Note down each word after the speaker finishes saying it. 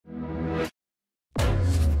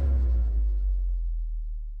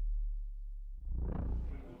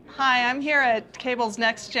Hi, I'm here at Cable's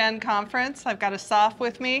Next Gen conference. I've got Asaf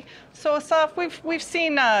with me. So Asaf, we've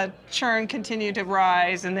seen churn continue to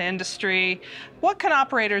rise in the industry. What can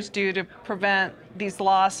operators do to prevent these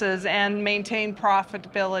losses and maintain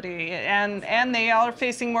profitability? And they are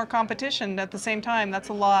facing more competition at the same time. That's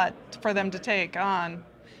a lot for them to take on.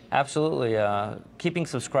 Absolutely. Keeping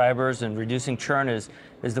subscribers and reducing churn is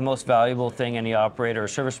the most valuable thing any operator or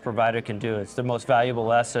service provider can do. It's the most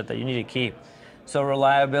valuable asset that you need to keep. So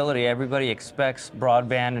reliability, everybody expects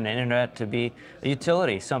broadband and internet to be a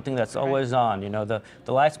utility, something that's always on. You know, the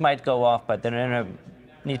lights might go off, but the internet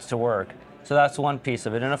needs to work. So that's one piece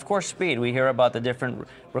of it. And of course, speed. We hear about the different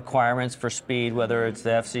requirements for speed, whether it's the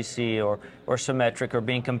FCC or symmetric or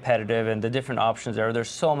being competitive and the different options there. There's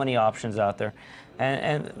so many options out there.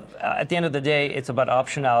 And at the end of the day, it's about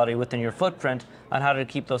optionality within your footprint on how to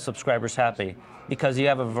keep those subscribers happy. Because you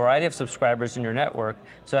have a variety of subscribers in your network,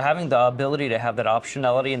 so having the ability to have that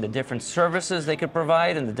optionality in the different services they could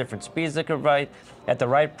provide and the different speeds they could provide at the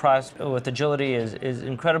right price with agility is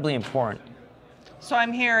incredibly important. So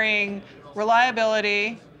I'm hearing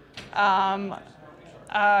reliability,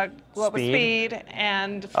 speed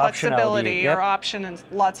and flexibility yep. or option and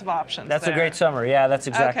lots of options. That's there. A great summary. Yeah, that's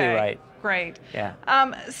exactly okay. right. Great. Yeah.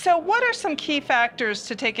 So what are some key factors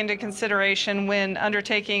to take into consideration when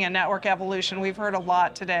undertaking a network evolution? We've heard a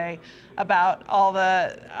lot today about all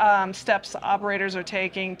the steps operators are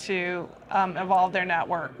taking to evolve their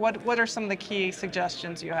network. What are some of the key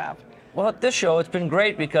suggestions you have? Well, at this show, it's been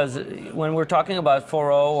great because when we're talking about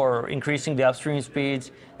 4.0 or increasing the upstream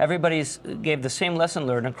speeds, everybody gave the same lesson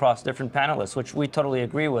learned across different panelists, which we totally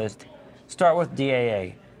agree with. Start with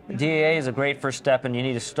DAA. DAA is a great first step, and you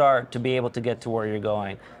need to start to be able to get to where you're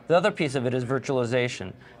going. The other piece of it is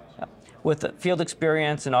virtualization. With field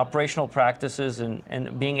experience and operational practices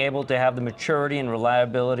and being able to have the maturity and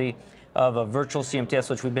reliability of a virtual CMTS,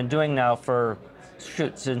 which we've been doing now for,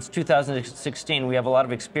 since 2016, we have a lot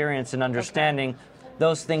of experience in understanding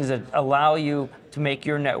those things that allow you to make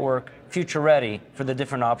your network future ready for the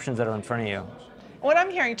different options that are in front of you. What I'm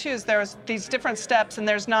hearing too is there's these different steps, and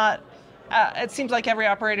there's not, it seems like every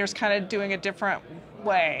operator is kind of doing a different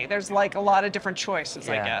way. There's like a lot of different choices,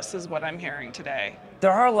 I guess, is what I'm hearing today.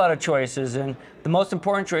 There are a lot of choices, and the most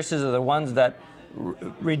important choices are the ones that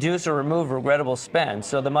reduce or remove regrettable spend.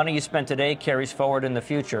 So the money you spend today carries forward in the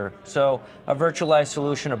future. So a virtualized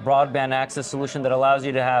solution, a broadband access solution that allows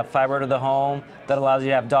you to have fiber to the home, that allows you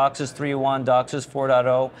to have DOCSIS 3.1, DOCSIS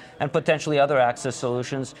 4.0, and potentially other access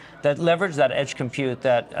solutions that leverage that edge compute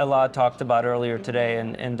that Elad talked about earlier today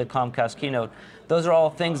in the Comcast keynote. Those are all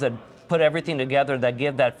things that put everything together that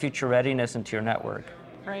give that future readiness into your network.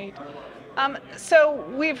 Right. So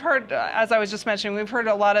we've heard, as I was just mentioning, we've heard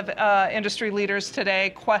a lot of industry leaders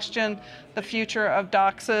today question the future of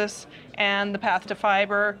DOCSIS and the path to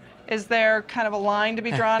fiber. Is there kind of a line to be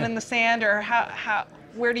drawn in the sand, or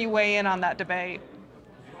where do you weigh in on that debate?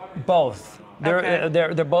 Both.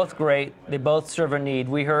 They're both great. They both serve a need.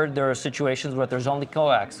 We heard there are situations where there's only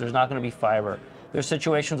coax. There's not going to be fiber. There's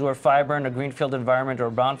situations where fiber in a greenfield environment or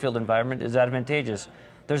a brownfield environment is advantageous.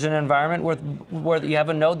 There's an environment where you have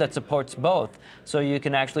a node that supports both. So you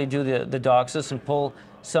can actually do the DOCSIS and pull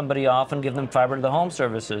somebody off and give them fiber to the home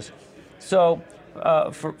services. So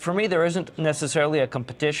for me, there isn't necessarily a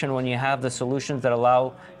competition when you have the solutions that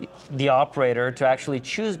allow the operator to actually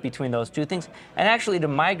choose between those two things and actually to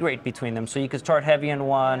migrate between them. So you could start heavy in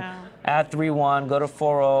one, add 3.1, go to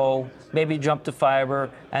 4.0, maybe jump to fiber,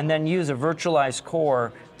 and then use a virtualized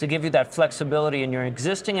core to give you that flexibility in your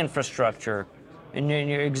existing infrastructure, in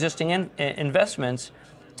your existing investments,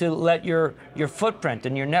 to let your footprint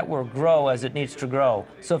and your network grow as it needs to grow.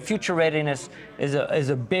 So future readiness is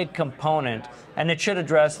a big component, and it should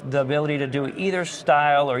address the ability to do either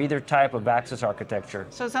style or either type of access architecture.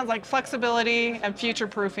 So it sounds like flexibility and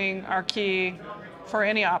future-proofing are key for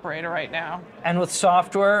any operator right now. And with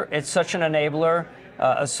software, it's such an enabler.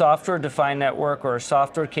 A software-defined network or a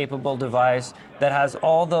software-capable device that has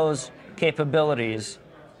all those capabilities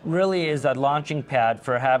really is that launching pad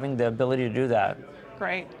for having the ability to do that.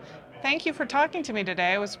 Great. Thank you for talking to me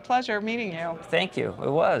today. It was a pleasure meeting you. Thank you. It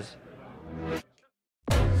was.